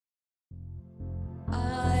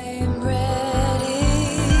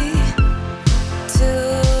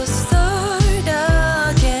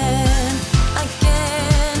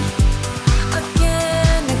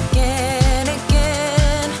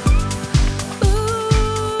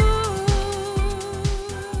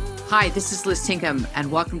Hi, this is Liz Tinkham, and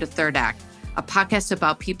welcome to Third Act, a podcast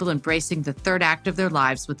about people embracing the third act of their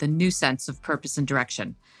lives with a new sense of purpose and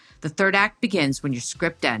direction. The third act begins when your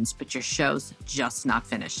script ends, but your show's just not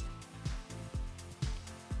finished.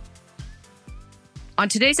 On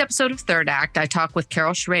today's episode of Third Act, I talk with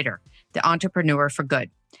Carol Schrader, the entrepreneur for good.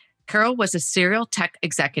 Carol was a serial tech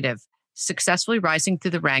executive, successfully rising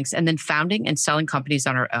through the ranks and then founding and selling companies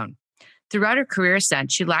on her own. Throughout her career ascent,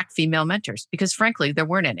 she lacked female mentors because, frankly, there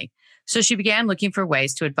weren't any. So she began looking for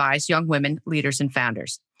ways to advise young women, leaders, and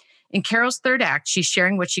founders. In Carol's third act, she's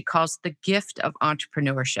sharing what she calls the gift of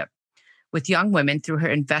entrepreneurship with young women through her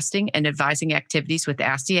investing and advising activities with the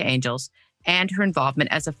Astia Angels and her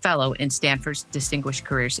involvement as a fellow in Stanford's Distinguished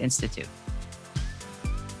Careers Institute.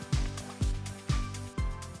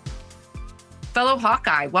 Fellow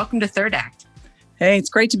Hawkeye, welcome to Third Act. Hey, it's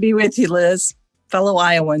great to be with you, Liz. Fellow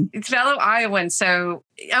Iowan. It's fellow Iowan. So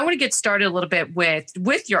I want to get started a little bit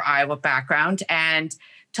with your Iowa background and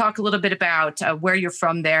talk a little bit about where you're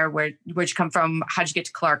from there, where'd you come from, how'd you get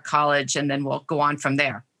to Clark College, and then we'll go on from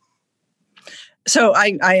there. So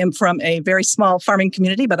I am from a very small farming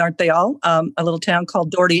community, but aren't they all? A little town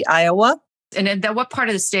called Doherty, Iowa. And then what part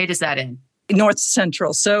of the state is that in? North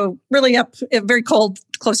Central. So really up, very cold,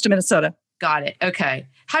 close to Minnesota. Got it. Okay.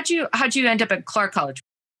 How'd you end up at Clark College?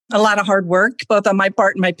 A lot of hard work, both on my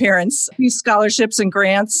part and my parents. A few scholarships and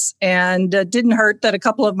grants, and didn't hurt that a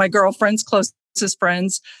couple of my girlfriends, closest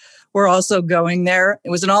friends, were also going there. It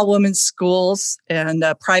was an all-women's schools and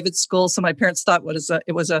private school, so my parents thought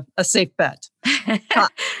it was a safe bet.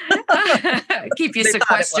 Keep you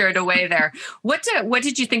sequestered away there. What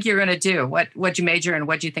did you think you were going to do? What'd you major in?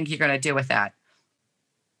 What do you think you're going to do with that?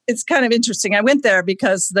 It's kind of interesting. I went there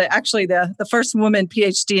because the first woman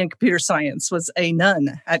PhD in computer science was a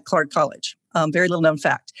nun at Clark College. Very little known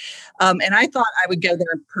fact. And I thought I would go there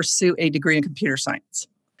and pursue a degree in computer science.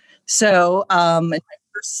 So in my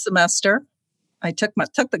first semester, I took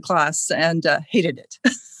the class and hated it.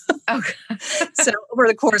 Okay. So over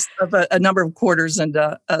the course of a number of quarters and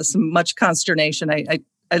some much consternation, I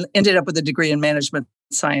ended up with a degree in management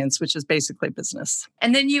science, which is basically business.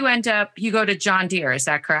 And then you go to John Deere, is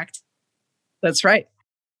that correct? That's right.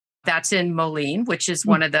 That's in Moline, which is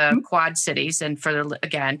one of the Quad Cities. And for,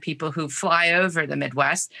 again, people who fly over the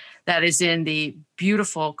Midwest, that is in the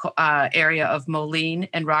beautiful area of Moline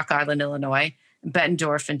and Rock Island, Illinois,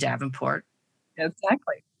 Bettendorf and Davenport.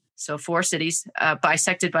 Exactly. So 4 cities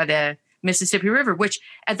bisected by the Mississippi River, which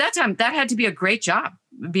at that time, that had to be a great job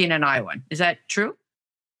being an Iowan. Is that true?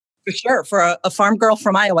 For sure. For a farm girl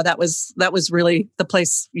from Iowa, that was really the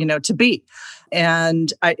place, to be.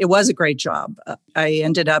 And it was a great job. I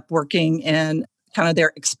ended up working in kind of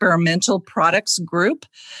their experimental products group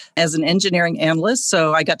as an engineering analyst.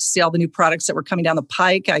 So I got to see all the new products that were coming down the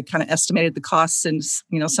pike. I kind of estimated the costs and,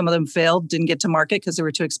 some of them failed, didn't get to market because they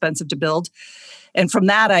were too expensive to build. And from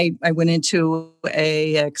that, I went into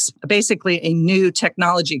basically a new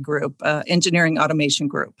technology group, engineering automation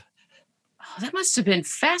group. Oh, that must have been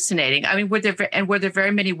fascinating. I mean, were there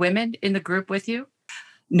very many women in the group with you?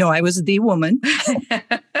 No, I was the woman.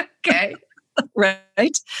 Okay. Right.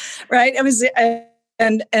 It was,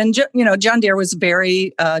 John Deere was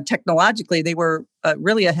very technologically. They were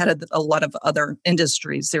really ahead of a lot of other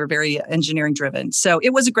industries. They were very engineering driven. So it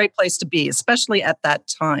was a great place to be, especially at that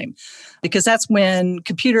time, because that's when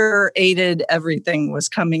computer aided everything was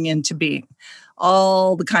coming into being.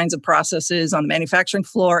 All the kinds of processes on the manufacturing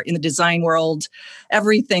floor, in the design world,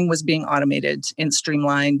 everything was being automated and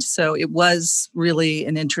streamlined. So it was really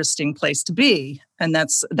an interesting place to be. And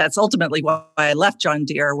that's ultimately why I left John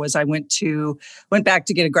Deere. Was I went back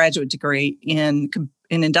to get a graduate degree in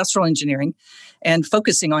industrial engineering and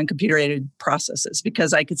focusing on computer-aided processes,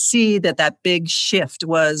 because I could see that big shift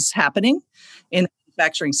was happening in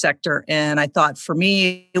manufacturing sector. And I thought, for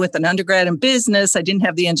me, with an undergrad in business, I didn't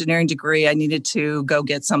have the engineering degree. I needed to go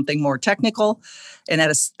get something more technical and at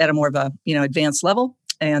a more of a advanced level,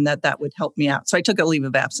 and that would help me out. So I took a leave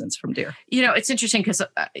of absence from Deere. It's interesting because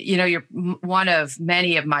you're one of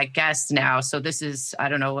many of my guests now. So this is, I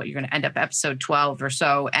don't know what you're going to end up, episode 12 or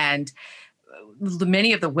so, and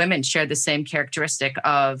many of the women share the same characteristic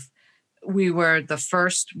of, we were the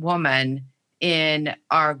first woman in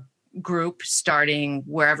our group starting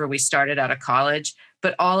wherever we started out of college,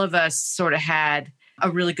 but all of us sort of had a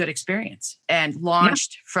really good experience and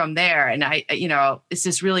launched from there. And it's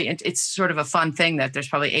just really, it's sort of a fun thing that there's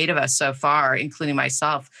probably 8 of us so far, including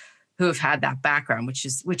myself, who have had that background, which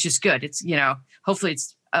is good. It's, hopefully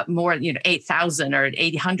it's more, 8,000 or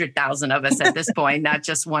 800,000 of us at this point, not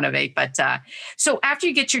just one of 8. But so after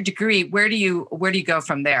you get your degree, where do you go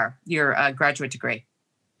from there? Your graduate degree?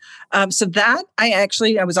 So that I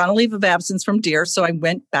was on a leave of absence from Deere. So I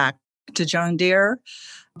went back to John Deere.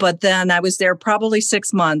 But then I was there probably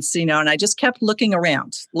 6 months, and I just kept looking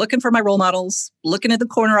around, looking for my role models, looking at the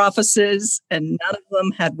corner offices, and none of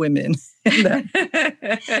them had women.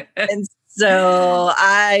 And so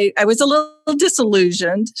I was a little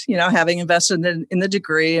disillusioned, having invested in the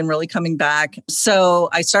degree and really coming back. So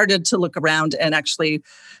I started to look around and actually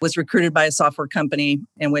was recruited by a software company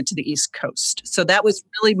and went to the East Coast. So that was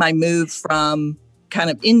really my move from kind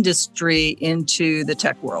of industry into the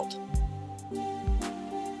tech world.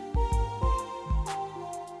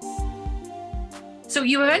 So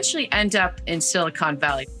you eventually end up in Silicon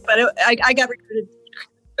Valley. But I got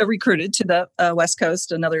recruited to the West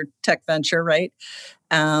Coast, another tech venture, right?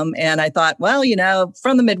 And I thought, well,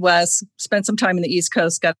 from the Midwest, spent some time in the East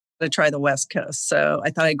Coast, got to try the West Coast. So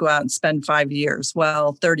I thought I'd go out and spend 5 years.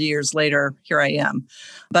 Well, 30 years later, here I am.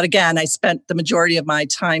 But again, I spent the majority of my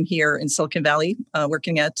time here in Silicon Valley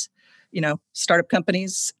working at startup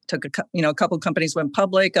companies. Took a couple of companies went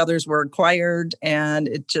public, others were acquired, and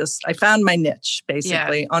I found my niche,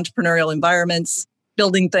 basically. Entrepreneurial environments,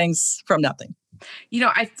 building things from nothing.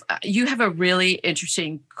 You have a really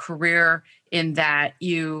interesting career in that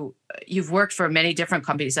you've worked for many different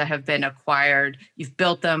companies that have been acquired. You've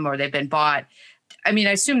built them or they've been bought. I mean,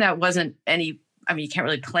 I assume that wasn't you can't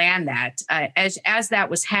really plan that. As that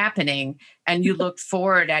was happening and you looked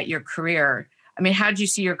forward at your career, how did you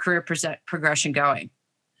see your career progression going?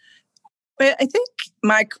 Well, I think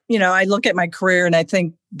I look at my career and I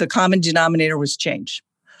think the common denominator was change,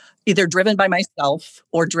 either driven by myself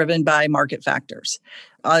or driven by market factors.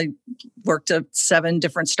 I worked at 7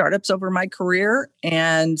 different startups over my career,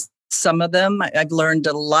 and some of them I've learned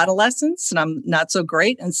a lot of lessons, and I'm not so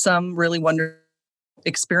great, and some really wonderful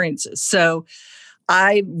experiences. So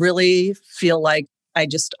I really feel like I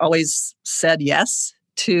just always said yes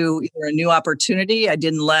to either a new opportunity. I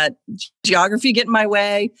didn't let geography get in my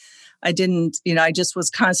way. I just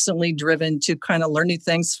was constantly driven to kind of learn new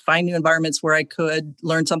things, find new environments where I could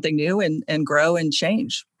learn something new and grow and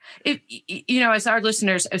change. As our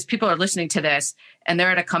listeners, as people are listening to this and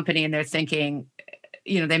they're at a company and they're thinking,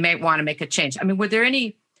 they may want to make a change. Were there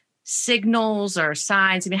any signals or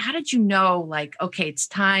signs? How did you know, okay, it's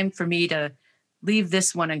time for me to leave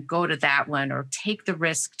this one and go to that one, or take the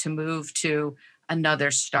risk to move to another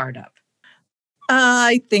startup?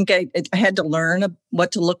 I think I had to learn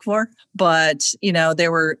what to look for, but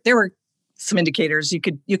there were some indicators. You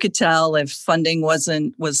could tell if funding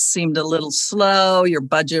seemed a little slow, your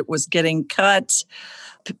budget was getting cut.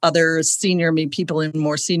 Other people in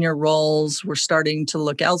more senior roles were starting to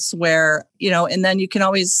look elsewhere. And then you can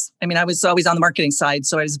always. I was always on the marketing side,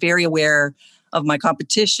 so I was very aware of my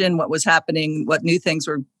competition, what was happening, what new things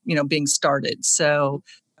were being started. So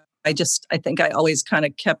I think I always kind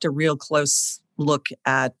of kept a real close look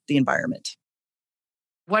at the environment.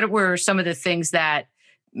 What were some of the things that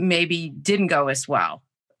maybe didn't go as well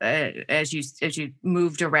as you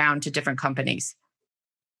moved around to different companies?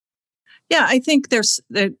 Yeah, I think there's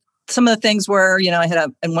some of the things where,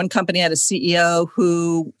 in one company I had a CEO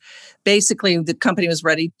who basically the company was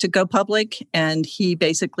ready to go public and he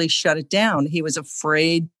basically shut it down. He was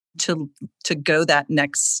afraid to go that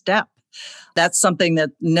next step. That's something that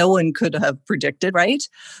no one could have predicted, right?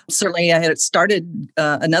 Certainly, I had started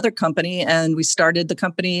another company, and we started the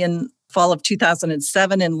company in fall of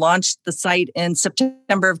 2007 and launched the site in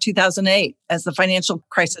September of 2008 as the financial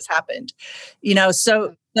crisis happened.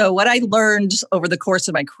 So what I learned over the course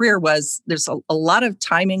of my career was there's a lot of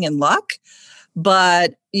timing and luck,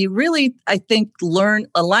 but you really, I think, learn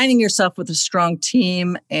aligning yourself with a strong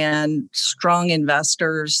team and strong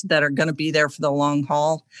investors that are going to be there for the long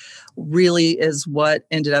haul really is what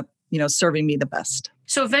ended up, serving me the best.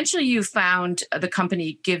 So eventually you found the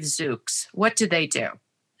company GiveZoox. What did they do?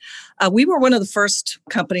 We were one of the first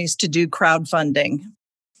companies to do crowdfunding,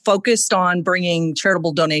 focused on bringing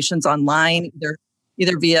charitable donations online,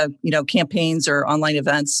 either via campaigns or online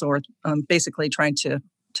events, or basically trying to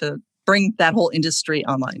bring that whole industry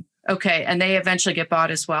online. Okay, and they eventually get bought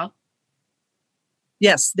as well?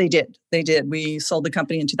 Yes, they did. We sold the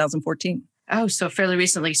company in 2014. Oh, so fairly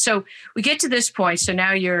recently. So we get to this point. So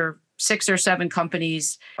now you're 6 or 7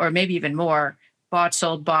 companies, or maybe even more, bought,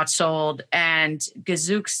 sold, and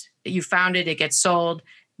GiveZoox, you founded, it gets sold.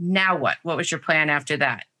 Now what? What was your plan after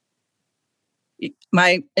that?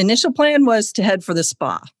 My initial plan was to head for the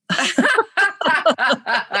spa.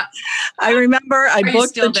 I remember I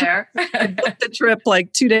booked the trip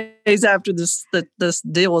like 2 days after this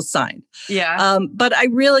deal was signed. Yeah. But I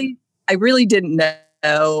really didn't know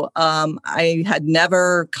I had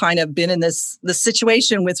never kind of been in this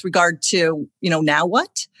situation with regard to, now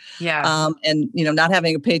what? Yeah. And, not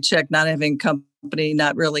having a paycheck, not having a company,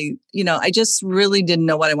 not really, I just really didn't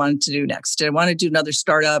know what I wanted to do next. Did I want to do another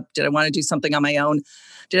startup? Did I want to do something on my own?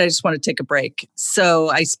 Did I just want to take a break? So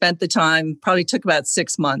I spent the time, probably took about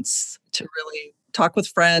 6 months to really talk with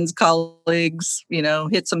friends, colleagues,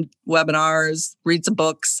 hit some webinars, read some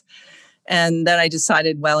books. And then I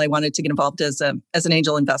decided, I wanted to get involved as an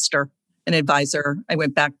angel investor, an advisor. I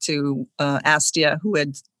went back to Astia, who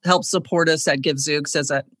had helped support us at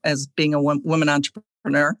GiveZoox as being a woman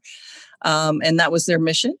entrepreneur. And that was their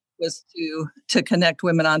mission, was to connect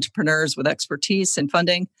women entrepreneurs with expertise and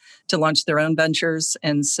funding to launch their own ventures.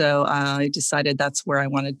 And so I decided that's where I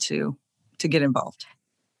wanted to get involved.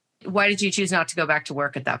 Why did you choose not to go back to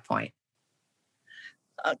work at that point?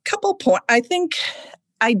 A couple points. I think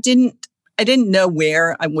I didn't know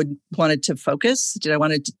where I wanted to focus. Did I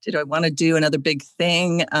want to do another big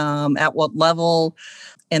thing? At what level?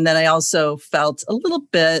 And then I also felt a little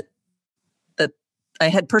bit that I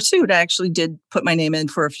had pursued. I actually did put my name in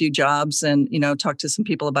for a few jobs and, talked to some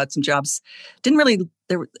people about some jobs. Didn't really,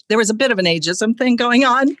 there was a bit of an ageism thing going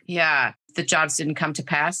on. Yeah. The jobs didn't come to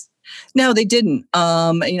pass? No, they didn't.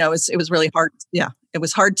 It was really hard. Yeah. It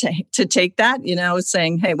was hard to take that,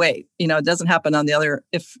 saying, hey, wait, it doesn't happen on the other,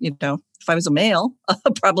 if I was a male,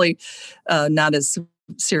 probably not as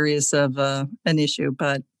serious of an issue,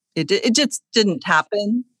 but it just didn't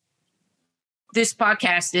happen. This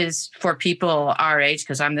podcast is for people our age,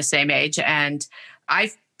 because I'm the same age, and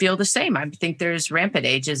I feel the same. I think there's rampant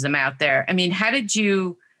ageism out there. I mean, how did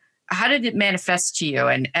it manifest to you?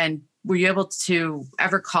 And were you able to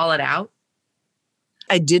ever call it out?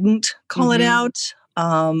 I didn't call it out.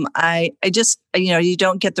 I just, you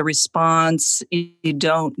don't get the response. You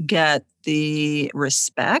don't get the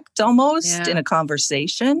respect almost in a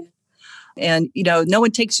conversation. And, no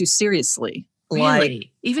one takes you seriously.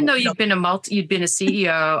 Really? Even though you've been a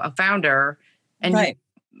CEO, a founder, and right.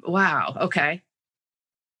 Wow. Okay.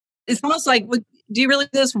 It's almost like, do you really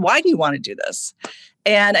do this? Why do you want to do this?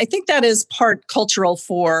 And I think that is part cultural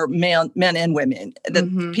for men and women.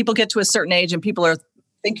 That people get to a certain age and people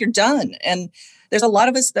think you're done. And there's a lot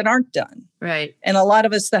of us that aren't done. Right. And a lot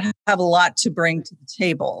of us that have a lot to bring to the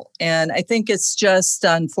table. And I think it's just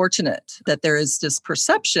unfortunate that there is this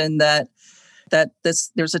perception that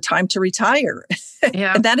there's a time to retire.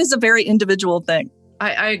 Yeah. And that is a very individual thing.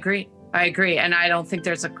 I agree. And I don't think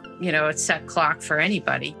there's a set clock for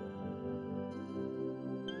anybody.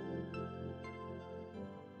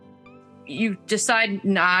 You decide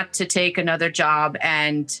not to take another job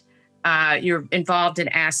and you're involved in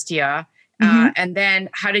Astia. And then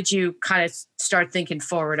how did you kind of start thinking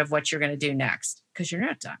forward of what you're going to do next? Because you're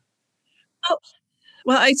not done. Oh,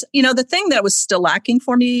 well, the thing that was still lacking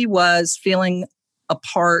for me was feeling a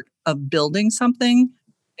part of building something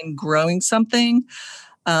and growing something,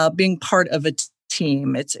 being part of a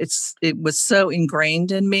team. It was so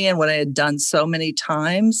ingrained in me and what I had done so many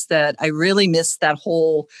times that I really missed that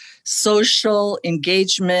whole social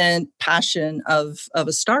engagement passion of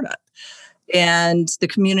a startup and the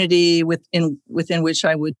community within which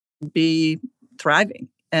I would be thriving.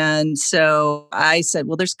 And so I said,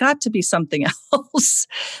 well, there's got to be something else.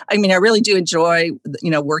 I mean, I really do enjoy,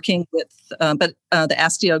 working with, the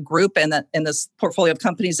Astia group and this portfolio of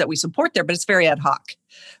companies that we support there, but it's very ad hoc,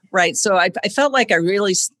 right? So I felt like I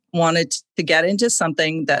really wanted to get into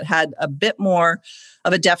something that had a bit more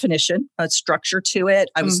of a definition, a structure to it.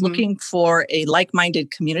 I was looking for a like-minded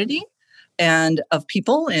community and of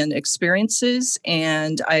people and experiences.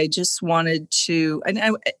 And I just wanted to, and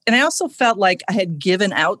I also felt like I had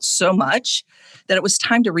given out so much that it was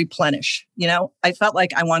time to replenish. I felt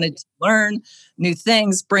like I wanted to learn new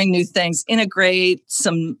things, bring new things, integrate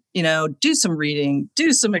some, do some reading,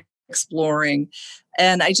 do some exploring.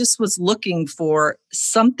 And I just was looking for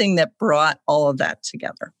something that brought all of that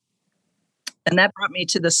together. And that brought me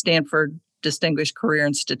to the Stanford Distinguished Career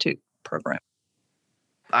Institute program.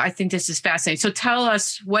 I think this is fascinating. So tell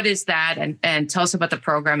us, what is that? And tell us about the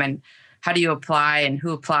program and how do you apply and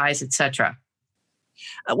who applies, et cetera.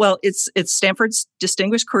 Well, it's Stanford's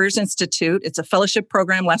Distinguished Careers Institute. It's a fellowship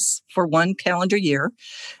program, lasts for 1 calendar year.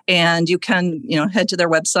 And you can, head to their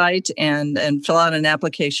website and fill out an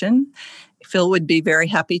application. Phil would be very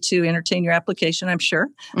happy to entertain your application, I'm sure.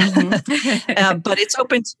 But it's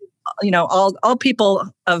open to, all people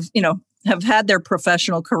have had their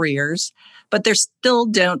professional careers, but they still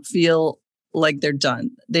don't feel like they're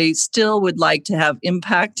done. They still would like to have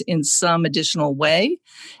impact in some additional way.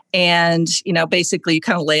 And, basically you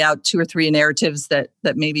kind of lay out 2 or 3 narratives that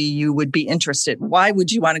maybe you would be interested. Why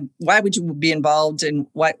would you be involved, and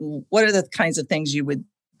what are the kinds of things you would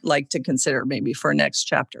like to consider maybe for a next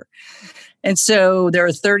chapter? And so there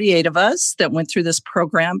are 38 of us that went through this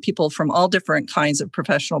program, people from all different kinds of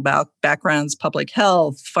professional backgrounds, public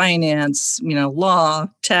health, finance, law,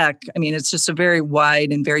 tech. I mean, it's just a very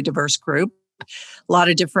wide and very diverse group. A lot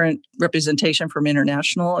of different representation from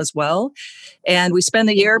international as well. And we spend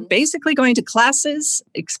the year basically going to classes,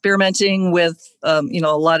 experimenting with, a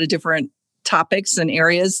lot of different topics and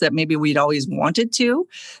areas that maybe we'd always wanted to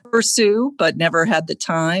pursue, but never had the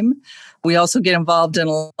time. We also get involved in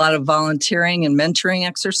a lot of volunteering and mentoring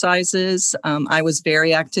exercises. I was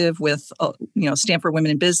very active with, Stanford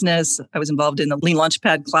Women in Business. I was involved in the Lean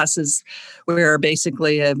Launchpad classes, where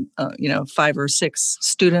basically, 5 or 6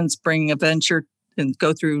 students bring a venture and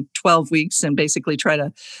go through 12 weeks and basically try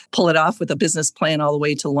to pull it off with a business plan all the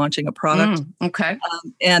way to launching a product. Okay.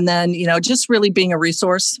 And then, just really being a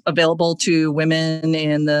resource available to women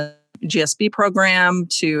in the GSB program,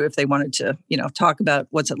 to if they wanted to, talk about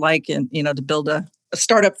what's it like and, to build a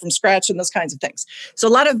startup from scratch and those kinds of things. So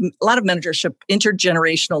a lot of mentorship,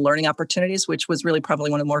 intergenerational learning opportunities, which was really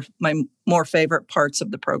probably one of my more favorite parts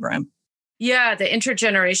of the program. Yeah, the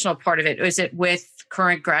intergenerational part of it. Is it with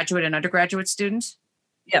current graduate and undergraduate students?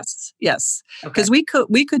 Yes. Because Okay.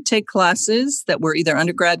 we could take classes that were either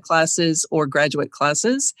undergrad classes or graduate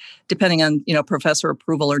classes, depending on, professor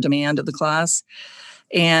approval or demand of the class.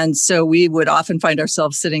 And so we would often find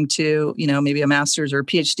ourselves sitting to, maybe a master's or a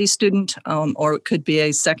PhD student, or it could be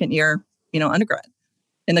a second year, undergrad.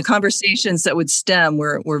 And the conversations that would stem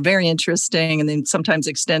were very interesting, and then sometimes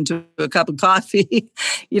extend to a cup of coffee,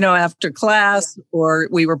 after class, or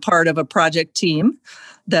we were part of a project team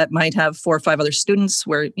that might have 4 or 5 other students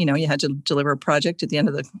where, you had to deliver a project at the end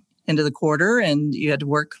of the quarter, and you had to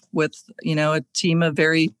work with, a team of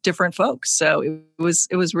very different folks. So it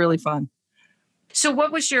was really fun. So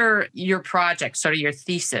what was your project, sort of your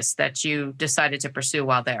thesis that you decided to pursue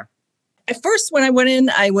while there? At first, when I went in,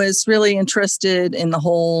 I was really interested in there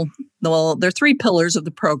are 3 pillars of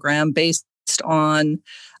the program based on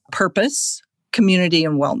purpose, community,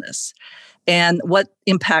 and wellness, and what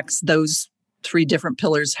impacts those 3 different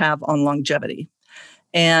pillars have on longevity.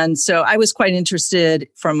 And so I was quite interested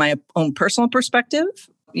from my own personal perspective,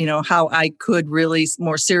 how I could really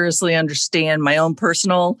more seriously understand my own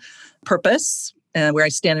personal purpose, where I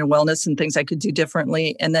stand in wellness and things I could do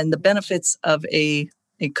differently, and then the benefits of a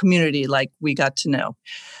community like we got to know.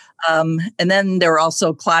 And then there were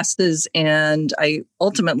also classes, and I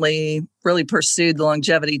ultimately really pursued the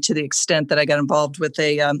longevity to the extent that I got involved with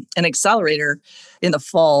an accelerator in the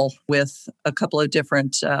fall with a couple of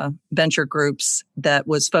different venture groups that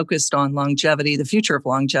was focused on longevity, the future of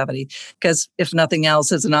longevity. Because if nothing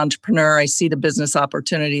else, as an entrepreneur, I see the business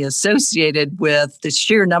opportunity associated with the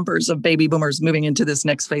sheer numbers of baby boomers moving into this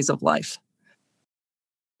next phase of life.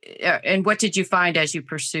 And what did you find as you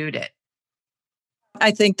pursued it?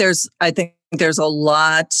 I think there's a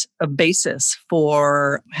lot of basis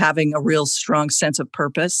for having a real strong sense of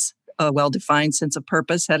purpose, a well-defined sense of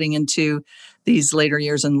purpose heading into these later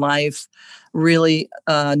years in life, really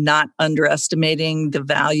not underestimating the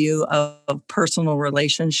value of personal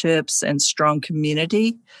relationships and strong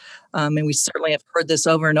community. And we certainly have heard this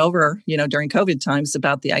over and over, during COVID times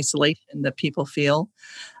about the isolation that people feel.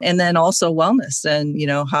 And then also wellness and,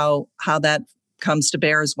 how that comes to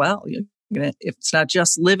bear as well. If it's not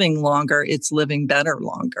just living longer, it's living better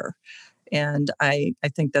longer. And I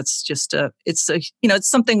think that's just it's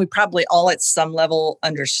something we probably all at some level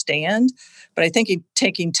understand, but I think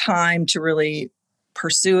taking time to really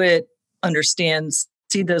pursue it, understand,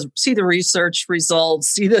 see the research results,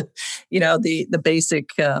 see the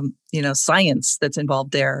basic science that's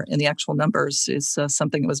involved there, and the actual numbers is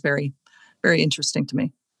something that was very, very interesting to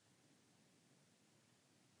me.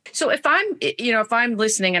 So if I'm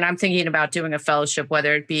listening and I'm thinking about doing a fellowship,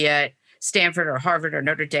 whether it be at Stanford or Harvard or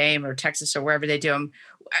Notre Dame or Texas or wherever they do them,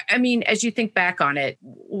 I mean, as you think back on it,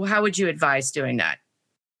 how would you advise doing that?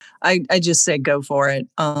 I just say go for it.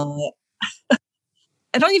 I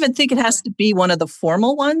don't even think it has to be one of the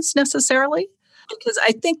formal ones necessarily, because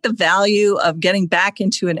I think the value of getting back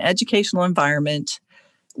into an educational environment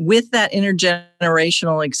with that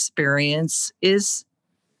intergenerational experience is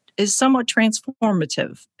somewhat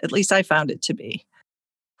transformative. At least I found it to be.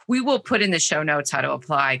 We will put in the show notes how to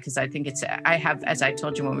apply, because I think I have, as I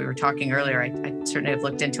told you when we were talking earlier, I certainly have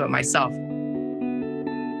looked into it myself.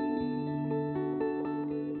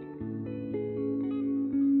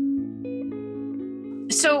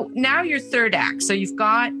 So now your third act. So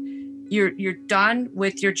you're done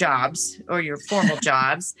with your jobs or your formal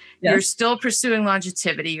jobs. Yes. You're still pursuing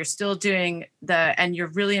longevity. You're still doing and you're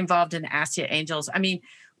really involved in Assia Angels. I mean,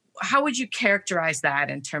 how would you characterize that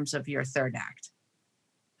in terms of your third act?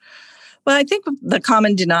 Well, I think the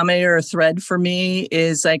common denominator or thread for me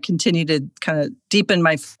is I continue to kind of deepen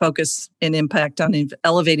my focus and impact on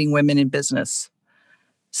elevating women in business.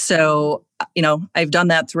 So, I've done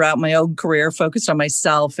that throughout my own career, focused on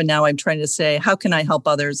myself. And now I'm trying to say, how can I help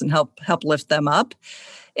others and help lift them up?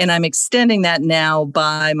 And I'm extending that now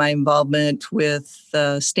by my involvement with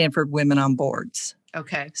Stanford Women on Boards.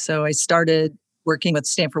 Okay. So I started working with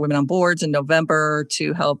Stanford Women on Boards in November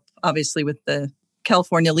to help, obviously, with the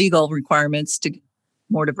California legal requirements to get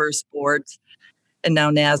more diverse boards. And now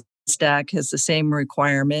NASDAQ has the same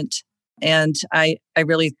requirement. And I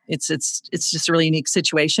really, it's just a really unique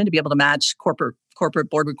situation to be able to match corporate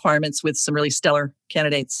board requirements with some really stellar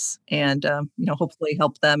candidates, and hopefully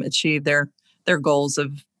help them achieve their goals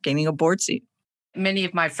of gaining a board seat. Many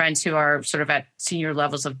of my friends who are sort of at senior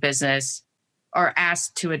levels of business are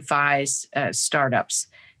asked to advise startups,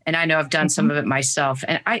 and I know I've done some of it myself.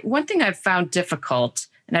 And one thing I've found difficult,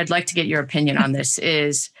 and I'd like to get your opinion on this,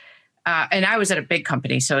 is, and I was at a big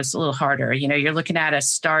company, so it's a little harder. You're looking at a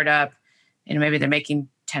startup. Maybe they're making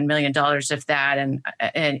 $10 million, if that. And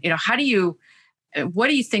what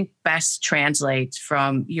do you think best translates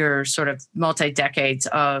from your sort of multi-decades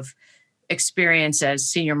of experience as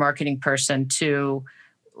senior marketing person to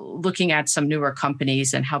looking at some newer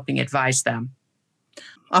companies and helping advise them?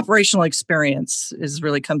 Operational experience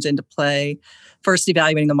really comes into play. First,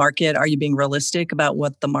 evaluating the market. Are you being realistic about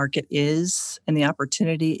what the market is and the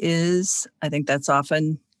opportunity is? I think that's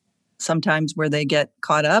often sometimes where they get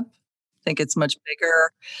caught up. I think it's much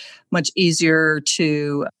bigger, much easier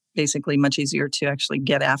to actually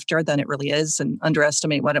get after than it really is, and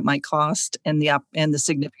underestimate what it might cost and the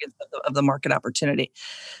significance of the market opportunity.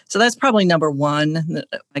 So that's probably number one.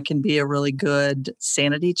 That can be a really good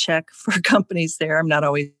sanity check for companies there. I'm not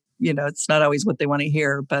always, it's not always what they want to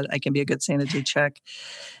hear, but I can be a good sanity check.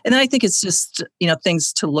 And then I think it's just,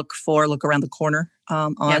 things to look around the corner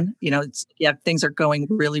on. Things are going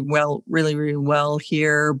really well, really, really well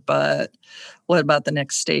here, but what about the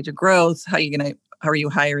next stage of growth? How are you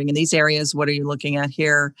hiring in these areas? What are you looking at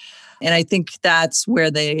here? And I think that's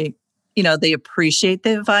where they appreciate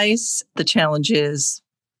the advice. The challenge is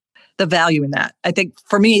the value in that. I think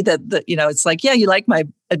for me it's like, yeah, you like my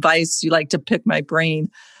advice, you like to pick my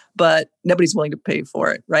brain, but nobody's willing to pay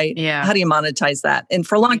for it, right? Yeah. How do you monetize that? And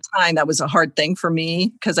for a long time, that was a hard thing for me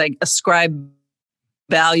because I ascribe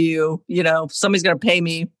value, somebody's going to pay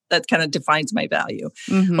me. That kind of defines my value.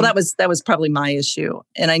 Mm-hmm. Well, that was probably my issue.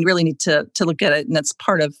 And I really need to look at it. And that's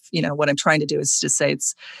part of, what I'm trying to do is to say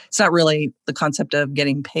it's not really the concept of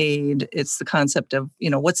getting paid. It's the concept of,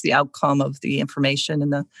 what's the outcome of the information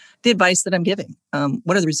and the advice that I'm giving?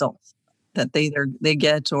 What are the results that they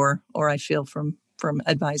get or I feel from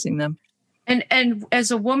advising them? And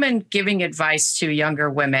as a woman giving advice to younger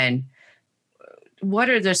women, what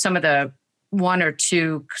are some of the one or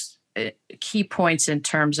two key points in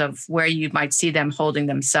terms of where you might see them holding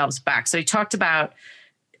themselves back? So you talked about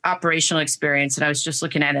operational experience, and I was just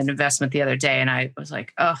looking at an investment the other day, and I was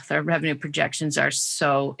like, oh, their revenue projections are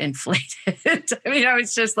so inflated. I mean, I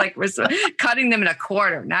was just like, we're cutting them in a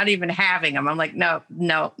quarter, not even having them. I'm like, no.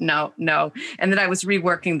 And then I was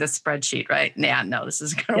reworking the spreadsheet, right? Yeah, no, this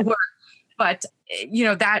isn't going to work. But,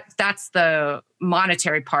 that's the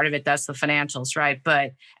monetary part of it. That's the financials, right?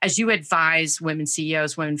 But as you advise women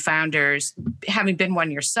CEOs, women founders, having been one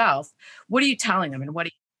yourself, what are you telling them?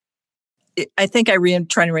 And I think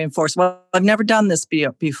trying to reinforce, well, I've never done this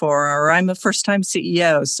before, or I'm a first-time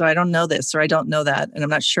CEO, so I don't know this, or I don't know that, and I'm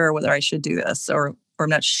not sure whether I should do this, or I'm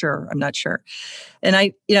not sure. And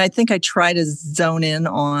I think I try to zone in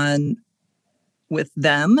on with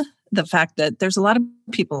them the fact that there's a lot of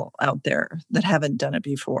people out there that haven't done it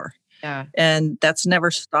before. Yeah. And that's never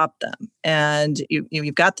stopped them. And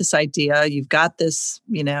you've got this idea, you've got this,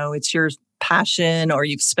 it's your passion, or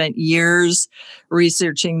you've spent years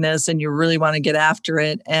researching this and you really want to get after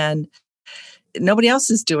it. And nobody else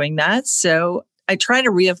is doing that. So I try to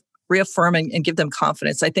reaffirm and give them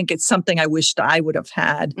confidence. I think it's something I wished I would have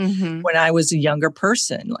had when I was a younger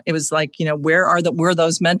person. It was like, where are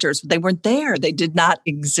those mentors? They weren't there. They did not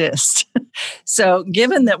exist. So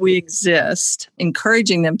given that we exist,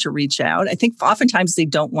 encouraging them to reach out. I think oftentimes they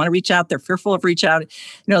don't want to reach out. They're fearful of reach out.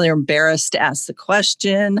 They're embarrassed to ask the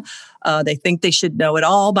question. They think they should know it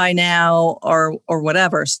all by now or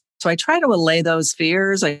whatever. So I try to allay those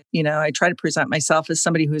fears. I try to present myself as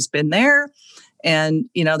somebody who's been there And,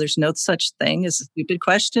 there's no such thing as a stupid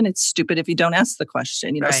question. It's stupid if you don't ask the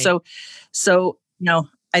question, Right. So,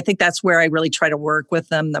 I think that's where I really try to work with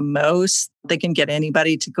them the most. They can get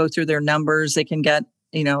anybody to go through their numbers. They can get,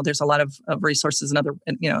 there's a lot of resources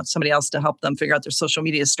and somebody else to help them figure out their social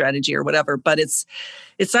media strategy or whatever. But it's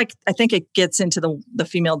like, I think it gets into the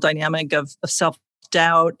female dynamic of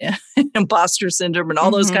self-doubt and imposter syndrome and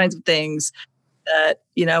all those kinds of things that,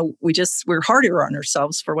 we're harder on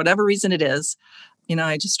ourselves for whatever reason it is.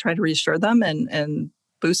 I just try to reassure them and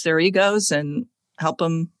boost their egos and help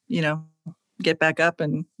them, get back up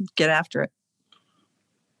and get after it.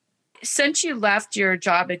 Since you left your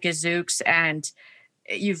job at Gazooks and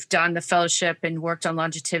you've done the fellowship and worked on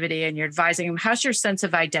longevity and you're advising them, how's your sense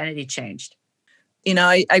of identity changed?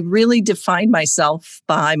 I really defined myself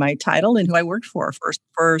by my title and who I worked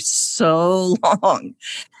for so long.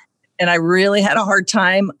 And I really had a hard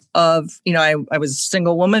time I was a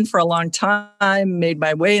single woman for a long time, made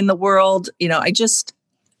my way in the world. I just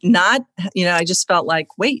felt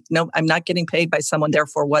like, wait, no, I'm not getting paid by someone.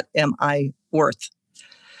 Therefore, what am I worth?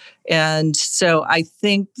 And so I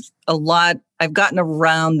think I've gotten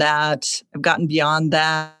around that. I've gotten beyond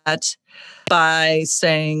that by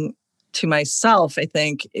saying to myself, I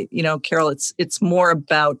think, Carol, it's more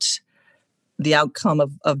about the outcome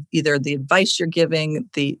of either the advice you're giving,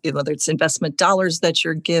 whether it's investment dollars that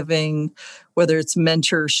you're giving, whether it's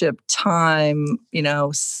mentorship time,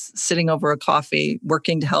 sitting over a coffee,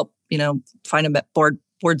 working to help, find a board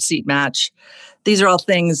seat match. These are all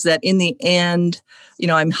things that in the end,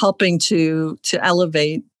 I'm helping to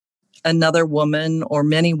elevate another woman or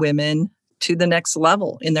many women to the next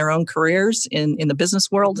level in their own careers in the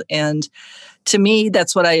business world. And to me,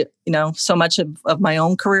 that's what so much of my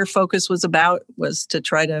own career focus was to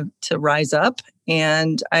try to rise up.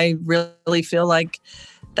 And I really feel like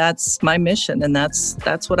that's my mission, and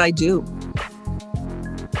that's what I do.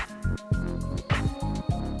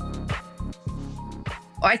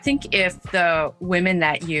 I think if the women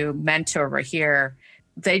that you mentor were here,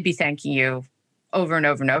 they'd be thanking you over and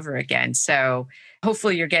over and over again. So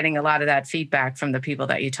hopefully you're getting a lot of that feedback from the people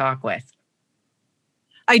that you talk with.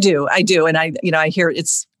 I do. And I hear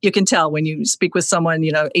you can tell when you speak with someone,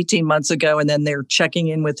 18 months ago, and then they're checking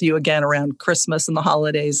in with you again around Christmas and the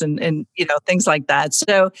holidays and things like that.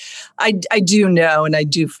 So I do know, and I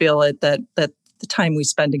do feel it that the time we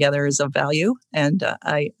spend together is of value. And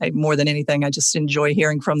I more than anything, I just enjoy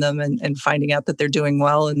hearing from them and finding out that they're doing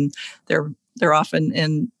well, and they're often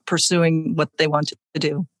in pursuing what they want to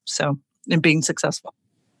do. So, and being successful.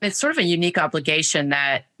 It's sort of a unique obligation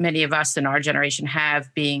that many of us in our generation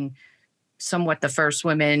have, being somewhat the first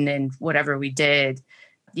women in whatever we did.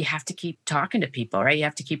 You have to keep talking to people, right? You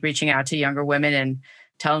have to keep reaching out to younger women and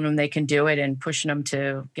telling them they can do it and pushing them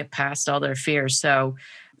to get past all their fears. So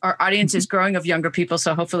our audience is growing of younger people.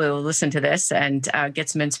 So hopefully they'll listen to this and get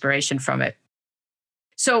some inspiration from it.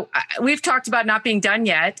 So we've talked about not being done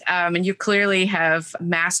yet, and you clearly have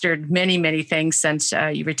mastered many, many things since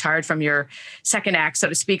you retired from your second act, so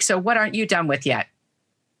to speak. So what aren't you done with yet?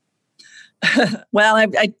 Well, I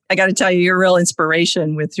got to tell you, you're a real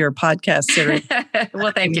inspiration with your podcast series.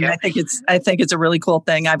 Well, thank you. I think it's a really cool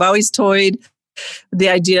thing. I've always toyed with the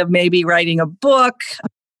idea of maybe writing a book.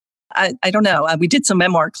 I don't know. We did some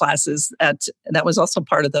memoir classes that was also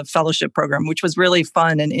part of the fellowship program, which was really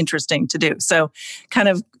fun and interesting to do. So kind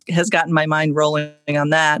of has gotten my mind rolling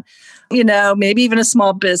on that. Maybe even a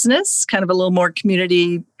small business, kind of a little more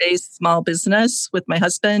community-based small business with my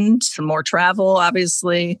husband, some more travel,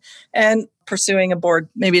 obviously, and pursuing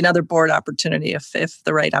maybe another board opportunity if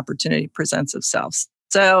the right opportunity presents itself.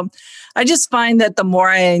 So I just find that the more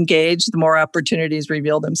I engage, the more opportunities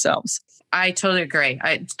reveal themselves. I totally agree.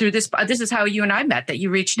 This is how you and I met, that you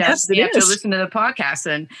reached out Yes, to me to listen to the podcast.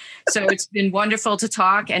 And so it's been wonderful to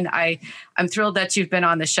talk. And I'm thrilled that you've been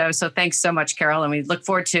on the show. So thanks so much, Carol. And we look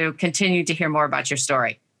forward to continuing to hear more about your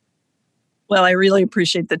story. Well, I really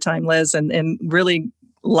appreciate the time, Liz, and really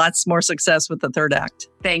lots more success with the third act.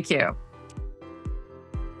 Thank you.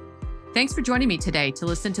 Thanks for joining me today to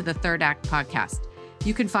listen to the Third Act podcast.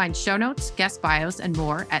 You can find show notes, guest bios, and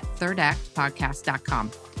more at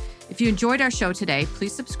thirdactpodcast.com. If you enjoyed our show today,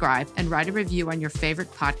 please subscribe and write a review on your favorite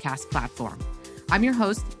podcast platform. I'm your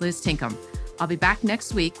host, Liz Tinkham. I'll be back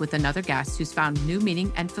next week with another guest who's found new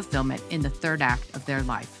meaning and fulfillment in the third act of their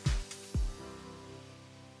life.